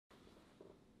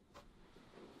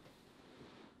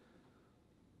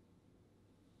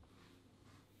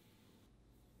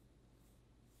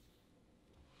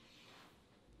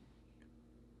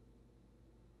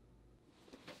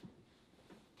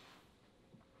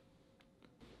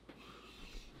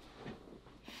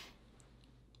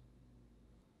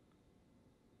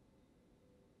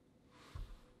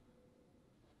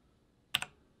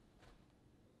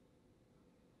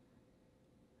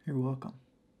You're welcome.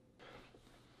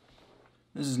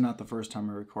 This is not the first time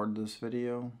I recorded this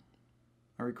video.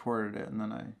 I recorded it and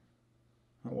then I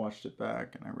watched it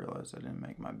back and I realized I didn't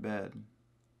make my bed.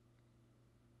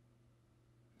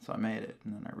 So I made it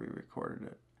and then I re-recorded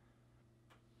it.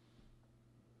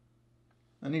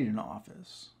 I need an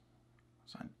office.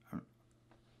 So I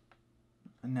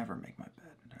never make my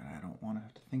bed and I don't want to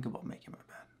have to think about making my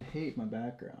bed. I hate my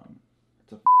background.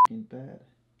 It's a fucking bed.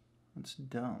 It's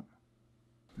dumb.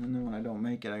 And then when I don't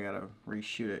make it, I gotta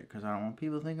reshoot it because I don't want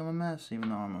people to think I'm a mess, even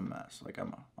though I'm a mess. Like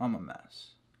I'm a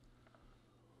mess.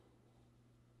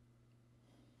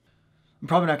 I'm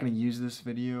probably not gonna use this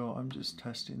video. I'm just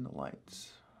testing the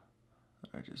lights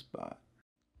that I just bought.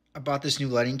 I bought this new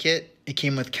lighting kit. It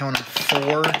came with count of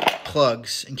 4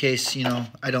 plugs in case, you know,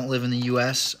 I don't live in the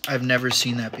US. I've never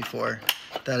seen that before.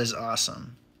 That is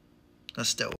awesome.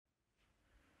 That's dope.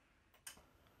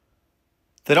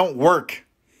 They don't work.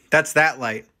 That's that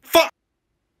light. Fuck!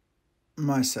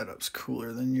 My setup's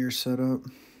cooler than your setup.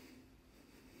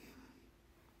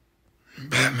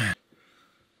 Batman.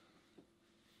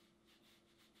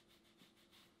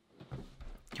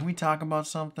 Can we talk about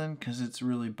something? Because it's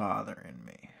really bothering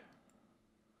me.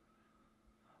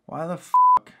 Why the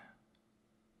fuck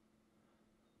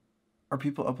are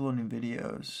people uploading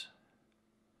videos?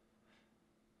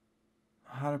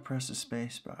 How to press the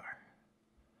space bar.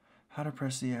 How to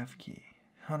press the F key.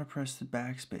 How to press the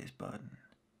backspace button.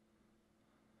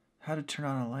 How to turn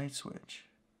on a light switch.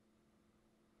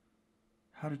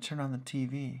 How to turn on the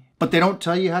TV. But they don't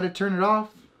tell you how to turn it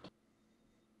off?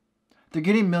 They're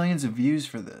getting millions of views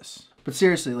for this. But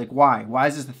seriously, like why? Why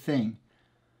is this a thing?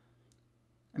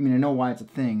 I mean, I know why it's a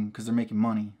thing, because they're making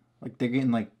money. Like they're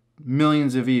getting like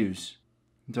millions of views.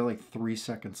 They're like 3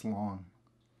 seconds long.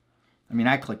 I mean,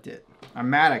 I clicked it.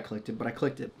 I'm mad I clicked it, but I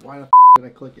clicked it. Why the f did I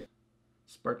click it?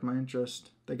 Sparked my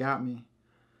interest. They got me.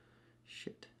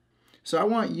 Shit. So I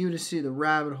want you to see the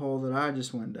rabbit hole that I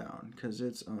just went down, because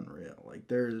it's unreal. Like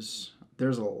there's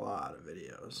a lot of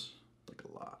videos. Like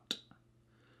a lot.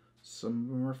 Some of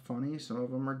them are funny, some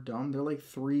of them are dumb. They're like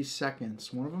 3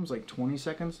 seconds. One of them's like 20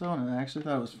 seconds though, and I actually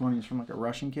thought it was funny. It's from like a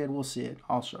Russian kid. We'll see it.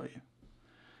 I'll show you.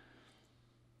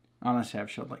 Honestly, I've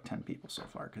showed like 10 people so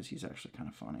far because he's actually kind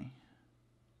of funny.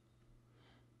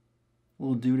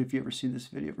 Little dude, if you ever see this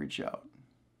video, reach out.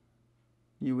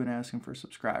 You've been asking for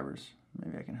subscribers.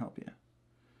 Maybe I can help you.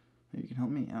 Maybe you can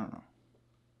help me. I don't know.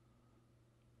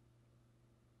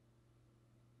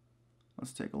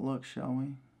 Let's take a look, shall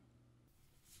we?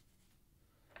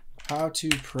 How to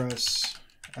press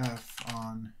F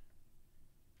on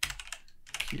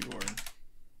keyboard.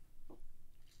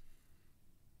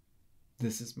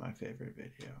 This is my favorite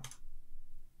video.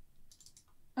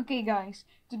 Okay guys,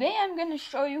 today I'm gonna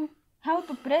show you how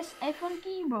to press F on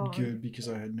keyboard. Good, because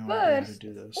I had no idea how to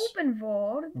do this. Open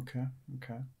Word. Okay,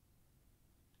 okay.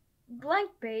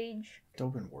 Blank page.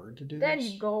 Open Word to do there this?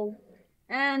 There you go.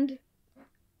 And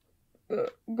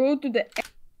go to the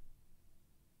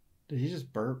Did he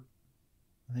just burp?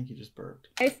 I think he just burped.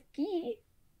 F key.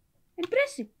 And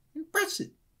press it. And press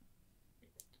it.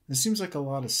 This seems like a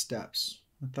lot of steps.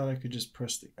 I thought I could just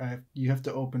press the... you have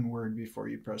to open Word before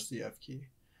you press the F key.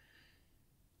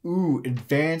 Ooh,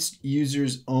 advanced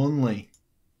users only.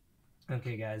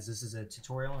 Okay guys, this is a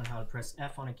tutorial on how to press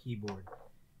F on a keyboard.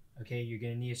 Okay, you're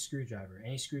going to need a screwdriver.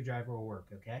 Any screwdriver will work,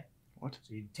 okay? What?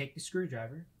 So you take the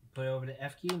screwdriver, you put it over the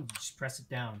F key, and just press it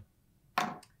down.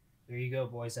 There you go,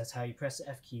 boys. That's how you press the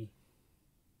F key.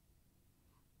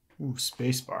 Ooh,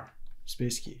 space bar.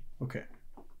 Space key. Okay.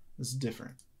 This is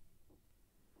different.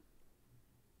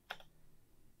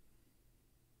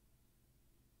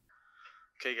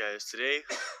 Okay guys, today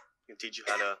I'm going to teach you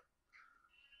how to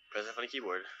press F on a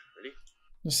keyboard. Ready?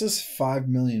 This is 5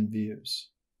 million views.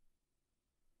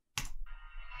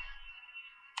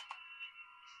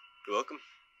 You're welcome.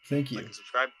 Thank you. Like and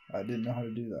subscribe. I didn't know how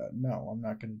to do that. No, I'm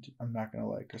not gonna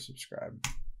like or subscribe.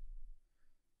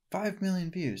 5 million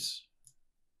views.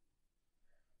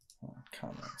 Oh,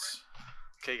 comments.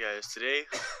 Okay guys, today...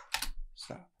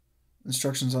 Stop.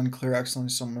 Instructions unclear. Accidentally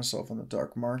sold myself on the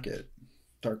dark market.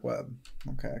 Dark web.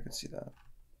 Okay, I can see that.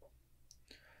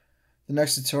 The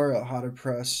next tutorial, how to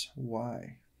press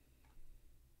Y.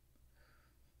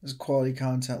 This is quality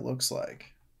content looks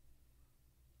like.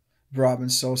 Bro, I've been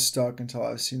so stuck until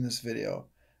I've seen this video.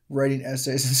 Writing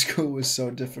essays in school was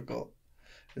so difficult.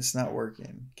 It's not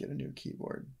working. Get a new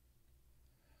keyboard.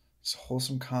 It's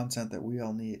wholesome content that we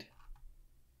all need.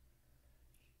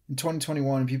 In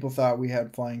 2021, people thought we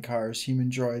had flying cars, human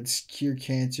droids, cured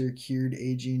cancer, cured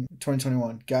aging.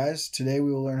 2021. Guys, today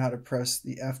we will learn how to press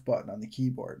the F button on the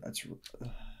keyboard.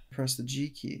 Press the G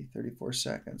key, 34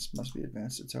 seconds. Must be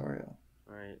advanced tutorial.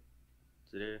 Alright.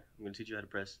 Today I'm gonna teach you how to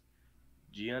press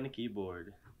G on the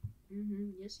keyboard.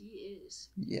 Yes, he is.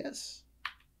 Yes.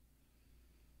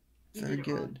 You Very did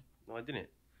it wrong. good. No, I didn't.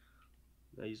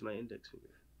 I used my index finger.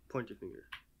 Pointer finger.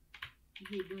 You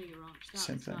keep doing it wrong. Stop.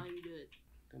 Same That's not thing. how you do it.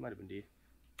 That might have been D.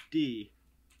 D.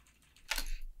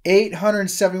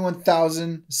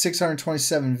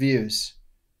 871,627 views.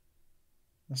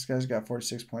 This guy's got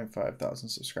 46.5 thousand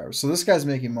subscribers. So this guy's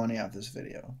making money off this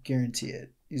video. Guarantee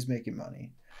it. He's making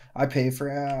money. I pay for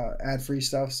ad-free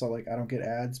stuff, so like I don't get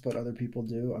ads, but other people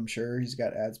do. I'm sure he's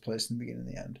got ads placed in the beginning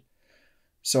and the end.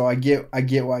 So I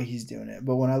get why he's doing it.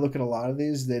 But when I look at a lot of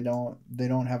these, they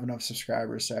don't have enough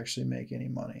subscribers to actually make any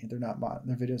money. Their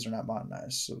videos are not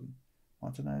monetized. So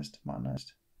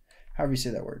monetized. However you say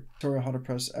that word. Tutorial how to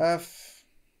press F.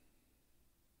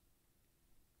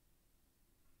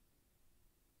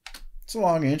 It's a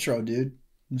long intro, dude.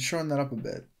 I'm shorten that up a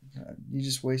bit. You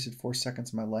just wasted 4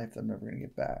 seconds of my life that I'm never going to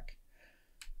get back.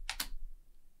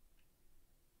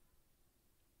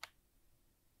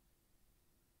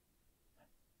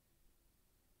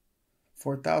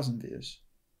 $4,000 views.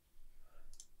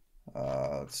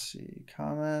 Let's see.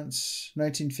 Comments.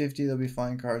 1950, there'll be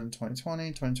flying cars in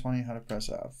 2020. 2020, how to press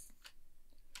F.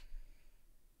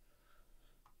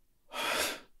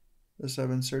 This, I've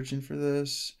been searching for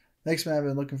this. Next man, I've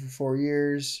been looking for 4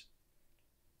 years.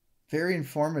 Very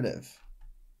informative.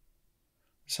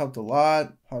 This helped a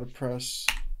lot. How to press.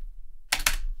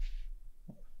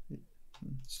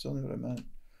 Still knew what I meant.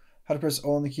 How to press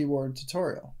O on the keyboard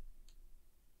tutorial.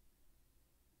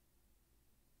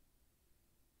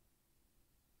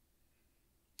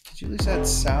 Could you at least add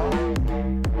sound?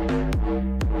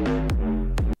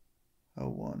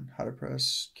 O1. How to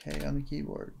press K on the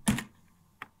keyboard. That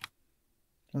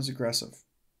was aggressive.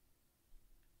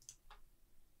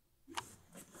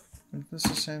 Is this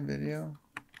the same video?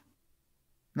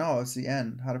 No, it's the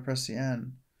N. How to press the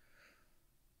N.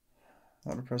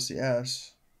 How to press the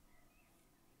S.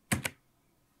 Did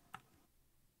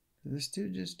this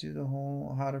dude just do the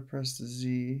whole how to press the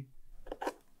Z?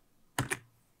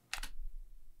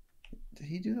 Did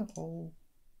he do the whole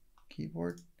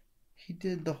keyboard? He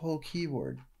did the whole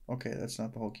keyboard. Okay, that's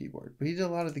not the whole keyboard, but he did a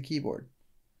lot of the keyboard.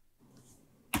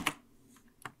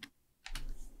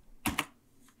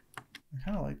 I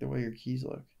kind of like the way your keys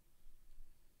look.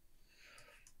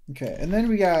 Okay, and then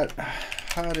we got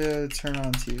how to turn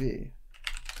on TV.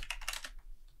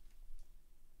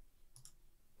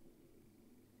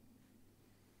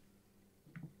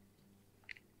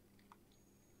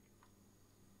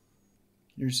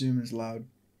 Your zoom is loud.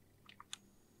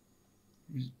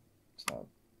 It's loud.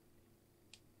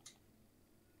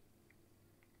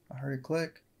 I heard it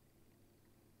click.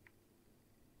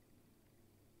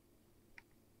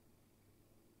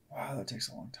 Wow, that takes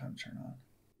a long time to turn on.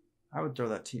 I would throw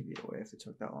that TV away if it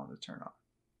took that long to turn on.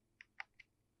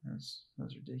 That's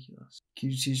ridiculous. Can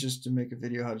you teach us to make a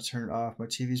video how to turn it off? My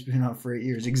TV's been on for 8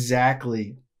 years.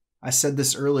 Exactly. I said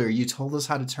this earlier. You told us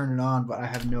how to turn it on, but I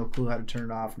have no clue how to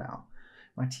turn it off now.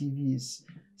 My TV is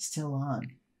still on.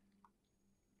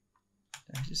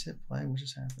 Did I just hit play? What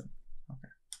just happened? Okay.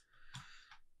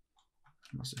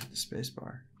 I must have hit the space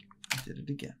bar. I did it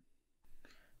again.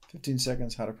 15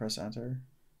 seconds, how to press enter.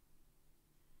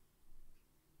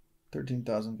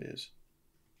 13,000 views.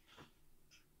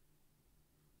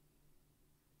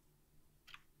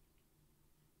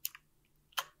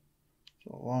 It's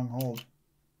a long hold.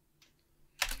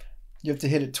 You have to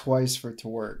hit it twice for it to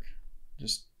work.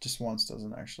 Just once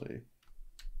doesn't actually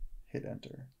hit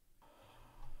enter.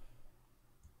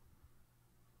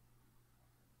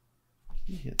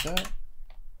 You hit that.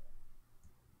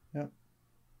 Yep.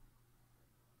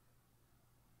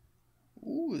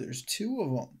 Ooh, there's 2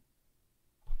 of them.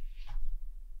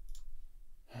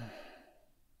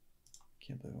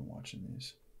 Can't believe I'm watching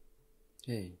these.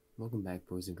 Hey, welcome back,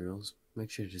 boys and girls. Make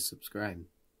sure to subscribe,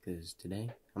 because today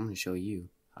I'm going to show you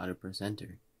how to press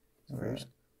enter. So first,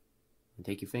 you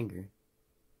take your finger,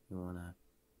 you want to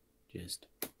just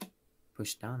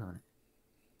push down on it.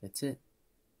 That's it.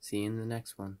 See you in the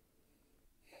next one.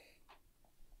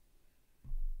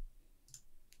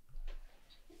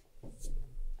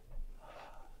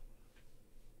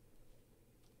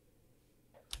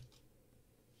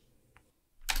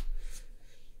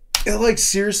 It like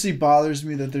seriously bothers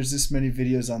me that there's this many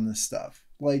videos on this stuff.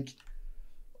 Like,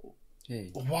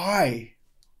 Hey. Why?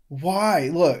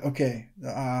 Look, okay.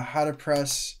 How to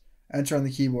press enter on the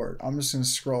keyboard. I'm just gonna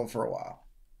scroll for a while.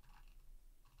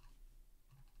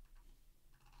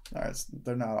 All right,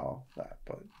 they're not all that,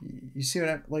 but you see what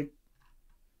I like.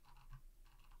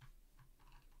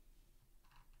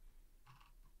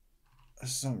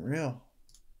 This is unreal.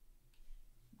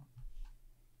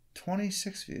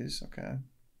 26 views. Okay.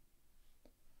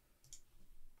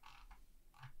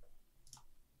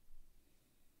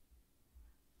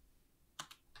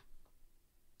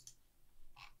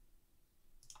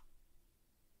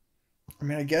 I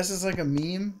mean, I guess it's like a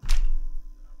meme.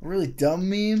 A really dumb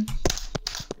meme.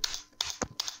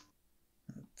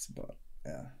 It's about,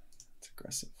 yeah, it's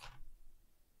aggressive.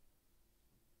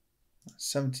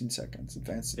 17 seconds.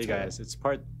 Advanced Hey tutorial. guys, it's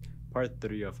part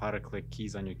 3 of how to click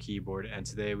keys on your keyboard, and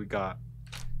today we got.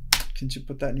 Can't you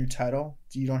put that in your title?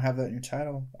 You don't have that in your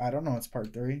title. I don't know. It's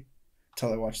part 3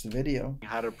 until I watch the video.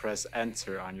 How to press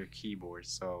enter on your keyboard.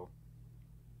 So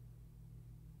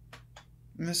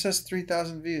And this has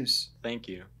 3,000 views. thank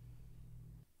you.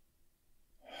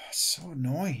 So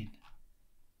annoying.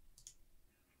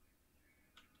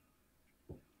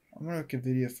 I'm gonna make a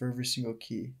video for every single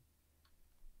key.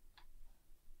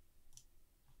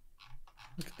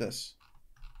 Look at this.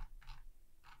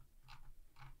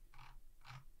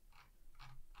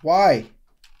 Why?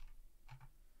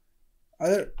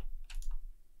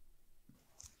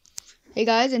 Hey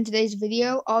guys, in today's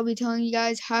video, I'll be telling you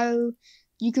guys how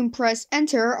you can press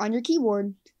enter on your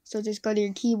keyboard. So just go to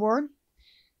your keyboard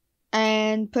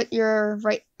and put your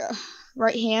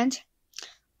right hand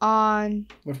on.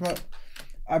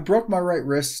 I broke my right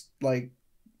wrist like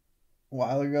a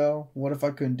while ago. What if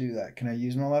I couldn't do that? Can I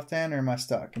use my left hand or am I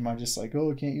stuck? Am I just like,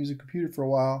 oh, I can't use a computer for a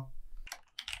while?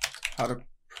 How to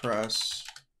press.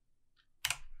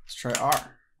 Let's try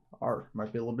R. R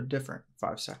might be a little bit different.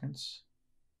 5 seconds.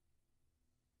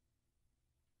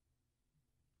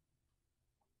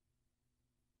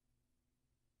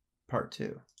 Part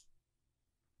 2.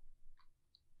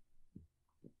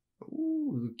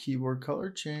 Ooh, the keyboard color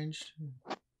changed.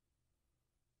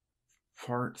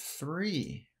 Part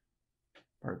 3.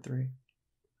 Part 3.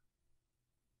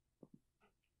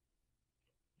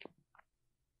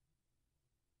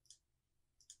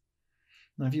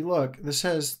 Now, if you look, this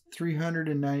has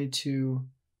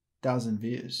 392,000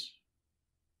 views.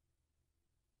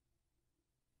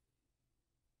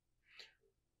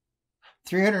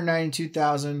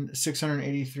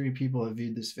 $392,683 people have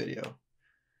viewed this video,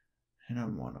 and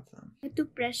I'm one of them. How to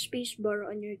press spacebar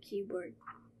on your keyboard.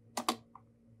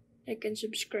 Like and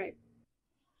subscribe.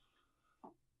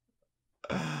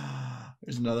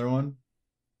 There's another one.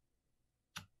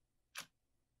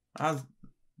 I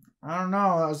don't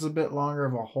know. That was a bit longer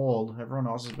of a hold. Everyone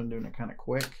else has been doing it kind of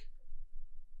quick.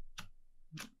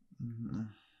 I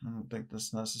don't think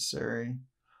that's necessary.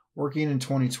 Working in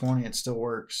 2020, it still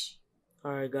works.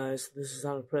 Alright guys, this is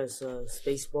how to press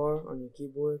spacebar on your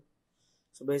keyboard.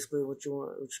 So basically what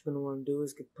you're gonna want to do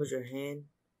is put your hand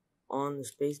on the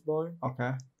spacebar.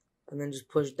 Okay. And then just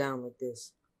push down like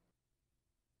this.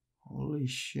 Holy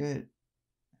shit.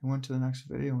 He went to the next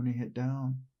video when he hit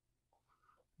down.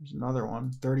 There's another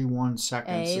one. 31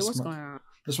 seconds. Hey, what's going on?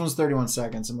 This one's 31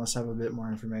 seconds. It must have a bit more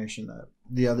information that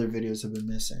the other videos have been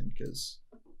missing because,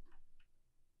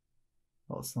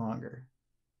 well, it's longer.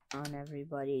 On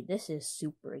everybody, this is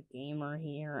Super Gamer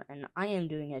here, and I am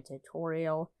doing a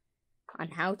tutorial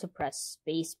on how to press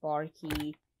spacebar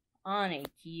key on a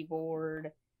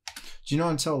keyboard. Do you know,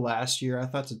 until last year I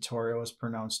thought tutorial was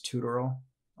pronounced tutorial?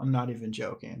 I'm not even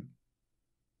joking.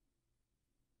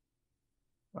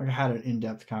 Like, I had an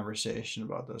in-depth conversation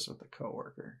about this with a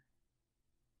coworker.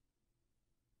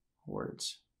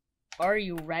 Words. Are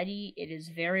you ready? It is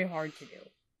very hard to do.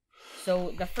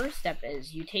 So the first step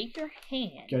is you take your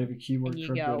hand Gotta be keyboard and you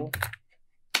crooked. go.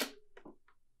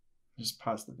 Just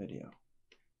pause the video.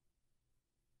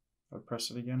 If I press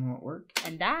it again, will it work?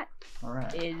 And that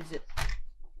Alright. is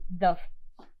the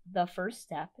first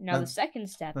step. Now the second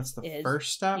step That's the is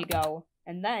first step? you go,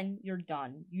 and then you're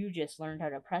done. You just learned how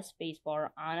to press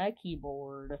spacebar on a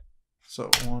keyboard.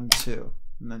 So 1, 2,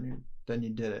 and then you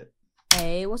did it.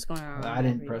 Hey, what's going on? I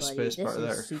didn't press everybody? spacebar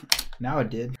This there. is Now it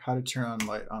did. How to turn on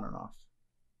light on and off.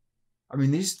 I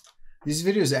mean, these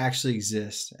videos actually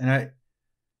exist, and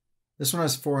this one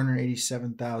has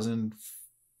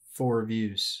 487,004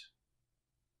 views.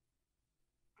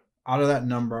 Out of that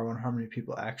number, I wonder how many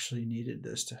people actually needed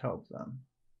this to help them.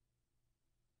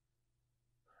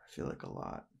 I feel like a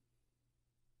lot.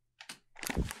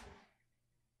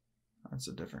 That's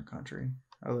a different country.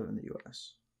 I live in the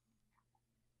US.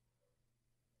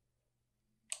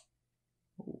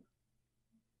 Ooh.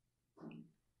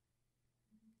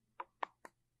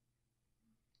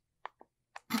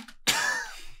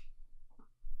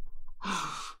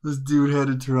 This dude had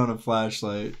to turn on a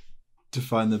flashlight to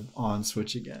find the on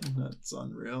switch again. That's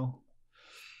unreal.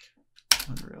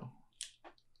 Unreal.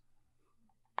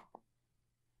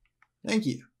 Thank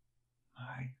you.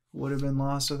 I would have been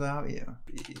lost without you.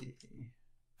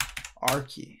 R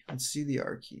key. Let's see the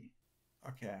R key.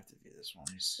 Okay, I have to view this one.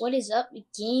 What is up,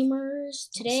 gamers?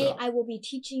 Today up? I will be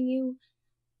teaching you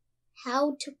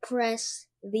how to press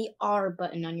the R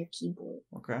button on your keyboard.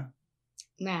 Okay.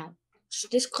 Now,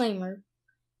 disclaimer.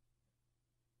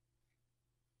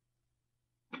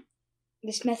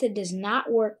 This method does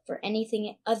not work for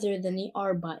anything other than the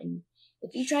R button.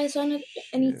 If you try this on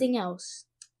anything else,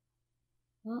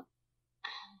 well,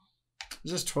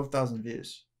 This is 12,000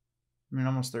 views. I mean,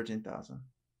 almost 13,000.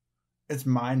 It's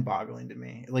mind-boggling to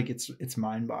me. Like, it's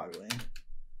mind-boggling.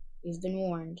 you've been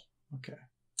warned. Okay.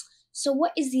 So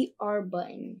what is the R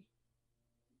button?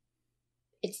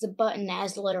 It's the button that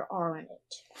has the letter R in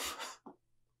it.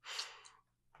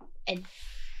 I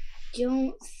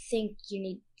don't think you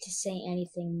need to say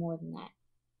anything more than that.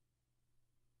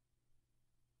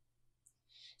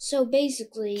 So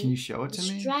basically, Can you show it to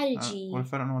the me? strategy What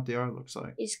if I don't know what the R looks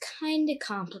like? is kind of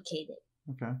complicated.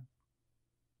 Okay.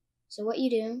 So what you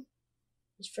do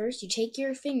is first you take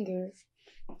your finger,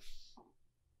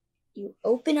 you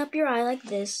open up your eye like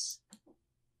this,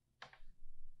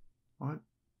 What?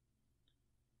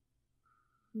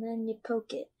 and then you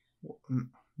poke it.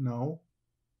 No.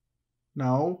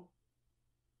 No.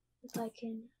 If I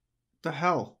can. The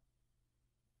hell?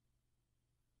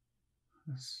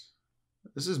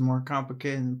 This is more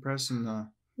complicated than pressing the F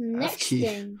Next key.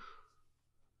 thing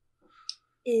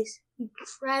is you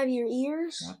grab your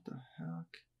ears, What the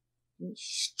heck? and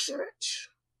stretch,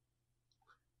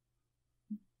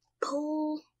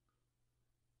 pull,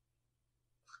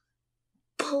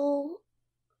 pull,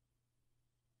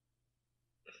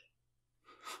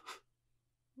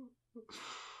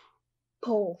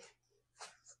 pull.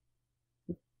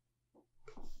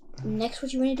 Next,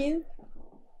 what you want to do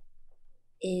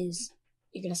is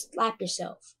you're going to slap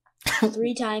yourself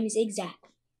 3 times exact.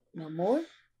 No more,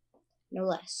 no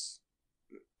less.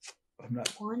 I'm not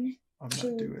 1, I'm 2,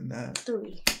 not doing that.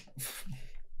 3.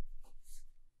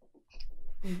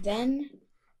 And then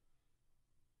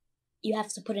you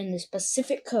have to put in the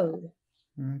specific code.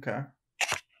 Okay.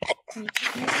 So you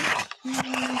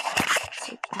can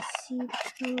see the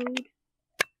code.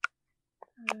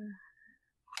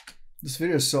 This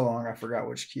video is so long I forgot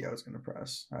which key I was gonna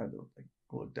press. I had to like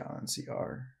look down and see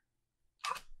R.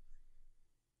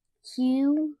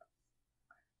 Q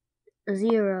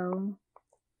 0.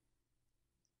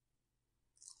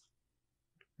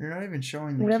 You're not even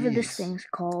showing the Whatever keys. this thing's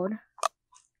called.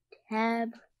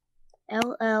 Tab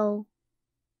LL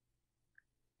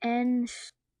N.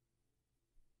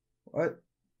 What?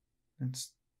 That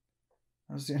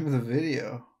was the end of the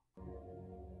video.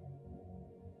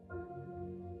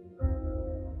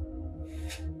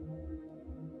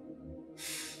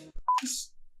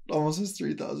 This almost has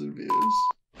 3,000 views.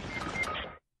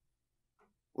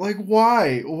 Like,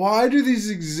 why? Why do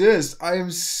these exist? I am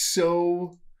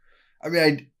so... I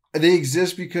mean, they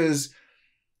exist because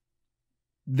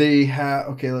they have...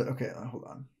 Okay, hold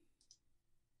on.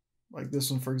 Like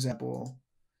this one, for example.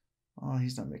 Oh,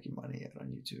 he's not making money yet on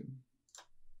YouTube.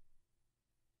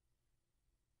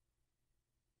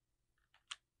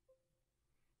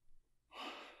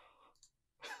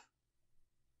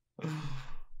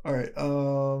 All right.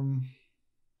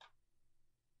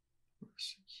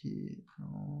 Where's the key?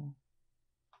 No.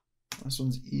 This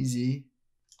one's easy.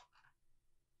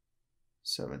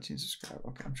 17 subscribe.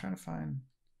 Okay, I'm trying to find.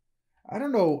 I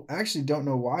don't know. I actually don't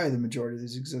know why the majority of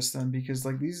these exist then, because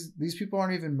like these people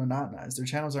aren't even monotonized. Their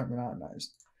channels aren't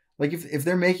monotonized. Like if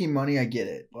they're making money, I get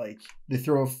it. Like they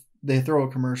throw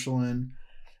a commercial in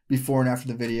before and after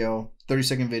the video,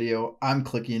 30-second video. I'm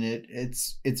clicking it.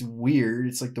 It's weird.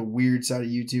 It's like the weird side of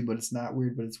YouTube, but it's not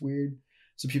weird, but it's weird.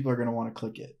 So people are gonna want to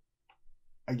click it,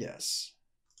 I guess.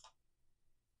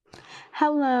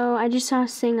 Hello, I just saw a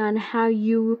thing on how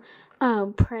you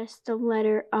press the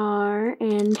letter R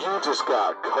and... You just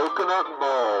got coconut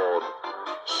mold.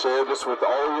 Share this with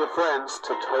all your friends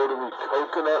to totally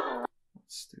coconut mold.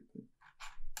 Stupid.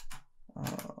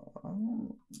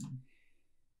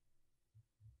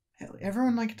 Hell,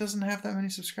 everyone like doesn't have that many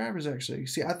subscribers actually.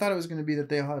 See, I thought it was going to be that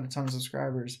they all had a ton of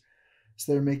subscribers,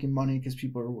 so they're making money because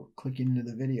people are clicking into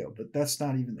the video, but that's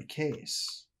not even the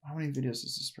case. How many videos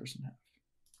does this person have?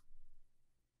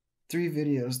 3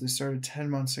 videos. They started 10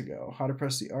 months ago. How to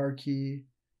press the R key.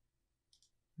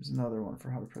 There's another one for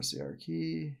how to press the R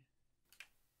key.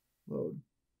 Load.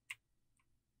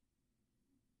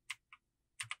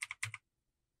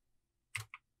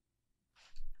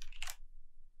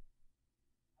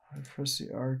 How to press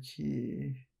the R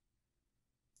key.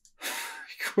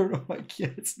 Record all my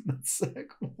kids in the sec.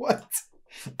 What?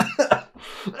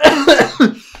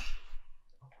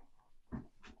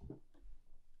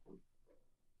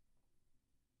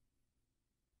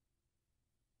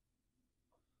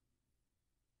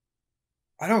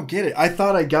 I don't get it. I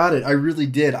thought I got it. I really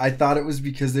did. I thought it was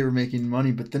because they were making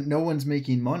money, but then no one's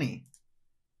making money.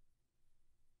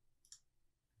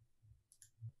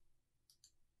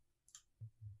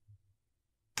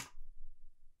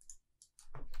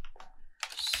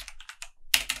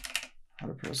 How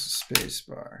to press the space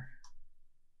bar.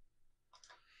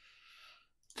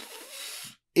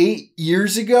 8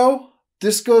 years ago?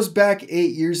 This goes back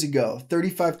 8 years ago.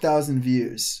 35,000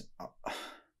 views.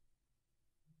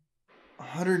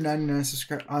 199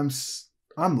 subscribers.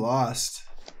 I'm lost.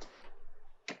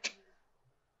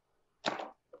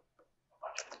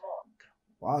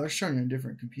 Wow, they're showing you on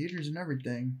different computers and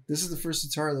everything. This is the first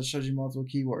tutorial that shows you multiple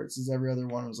keyboards, since every other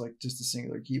one was like just a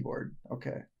singular keyboard.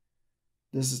 Okay.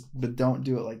 This is, but don't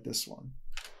do it like this one.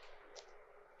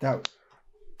 That.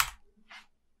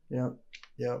 Yep.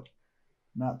 Yep.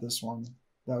 Not this one.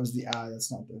 That was the I. That's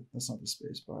not the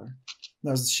space bar.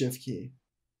 That was the shift key.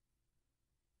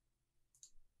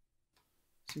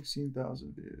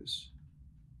 16,000 views.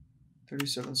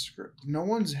 37 subscribers. No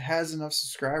one has enough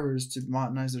subscribers to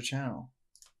monetize their channel.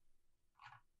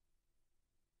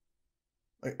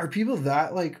 Like, are people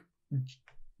that like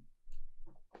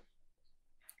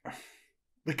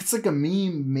it's like a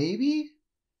meme, maybe?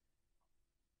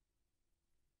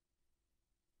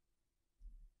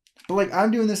 But like,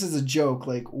 I'm doing this as a joke.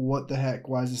 Like, what the heck?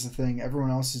 Why is this a thing?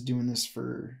 Everyone else is doing this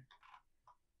for,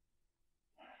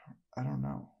 I don't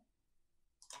know.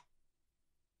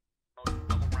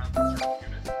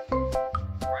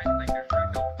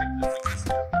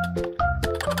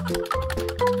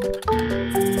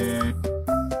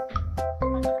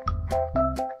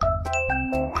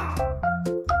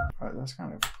 Alright, that's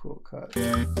kind of a cool cut.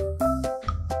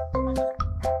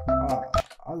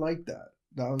 I like that.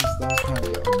 That was kind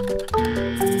of dope.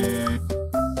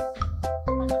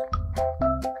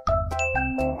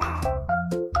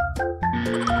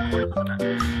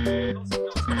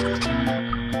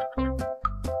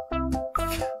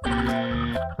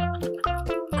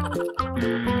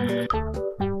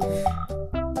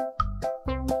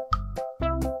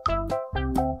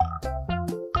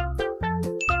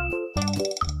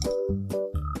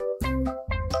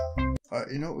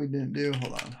 You know what we didn't do?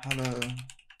 Hold on.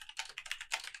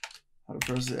 How to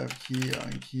press the F key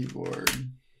on keyboard.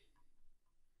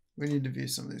 We need to view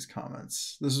some of these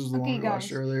comments. This was the one we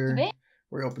watched earlier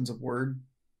where he opens up Word.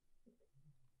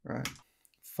 Right.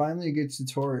 Finally a good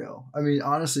tutorial. I mean,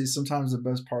 honestly, sometimes the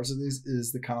best parts of these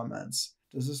is the comments.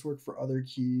 Does this work for other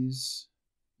keys?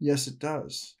 Yes, it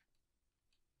does.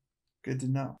 Good to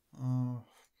know.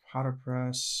 How to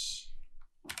press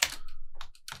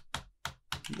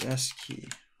the S key.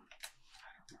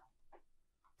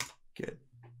 Good.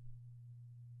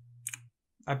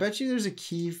 I bet you there's a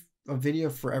video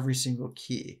for every single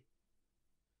key.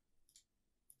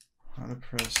 How to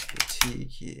press the T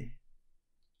key.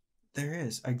 There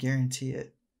is. I guarantee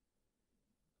it.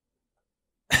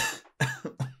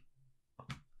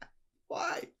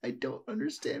 Why? I don't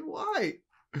understand why.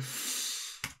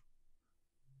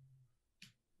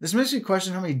 This makes me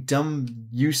question how many dumb,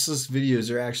 useless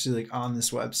videos are actually like on this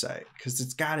website, because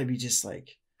it's got to be just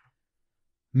like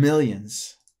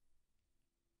millions.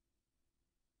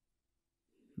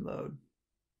 Load.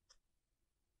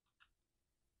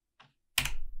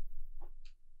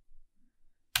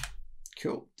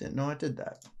 Cool. Didn't know I did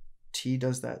that. T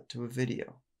does that to a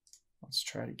video. Let's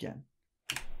try it again.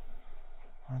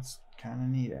 That's kind of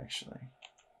neat, actually.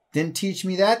 Didn't teach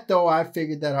me that, though. I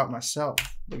figured that out myself.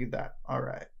 Look at that. All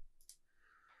right.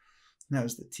 That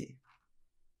was the T.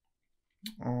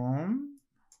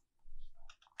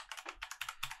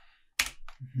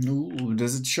 Ooh,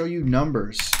 does it show you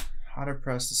numbers? How to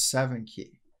press the 7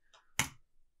 key.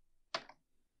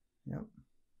 Yep.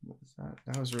 What was that?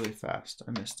 That was really fast.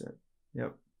 I missed it.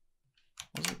 Yep.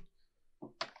 Was it?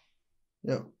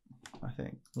 Yep. I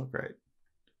think. Look right.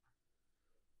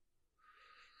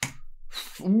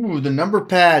 Ooh, the number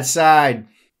pad side.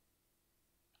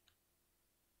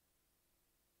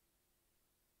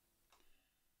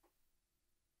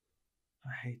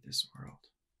 I hate this world.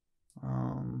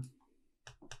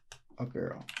 Up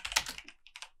arrow.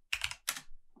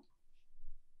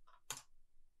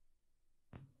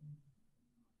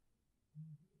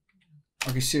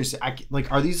 Okay, seriously,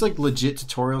 are these like legit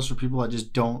tutorials for people that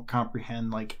just don't comprehend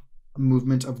like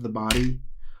movement of the body?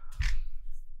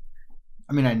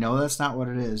 I mean, I know that's not what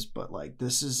it is, but like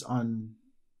this is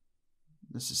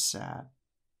sad.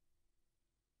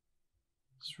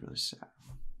 It's really sad.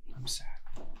 I'm sad.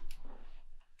 I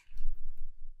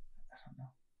don't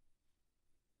know.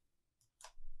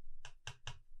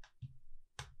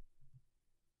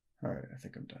 All right, I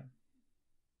think I'm done.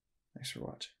 Thanks for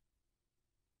watching.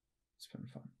 It's been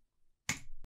fun.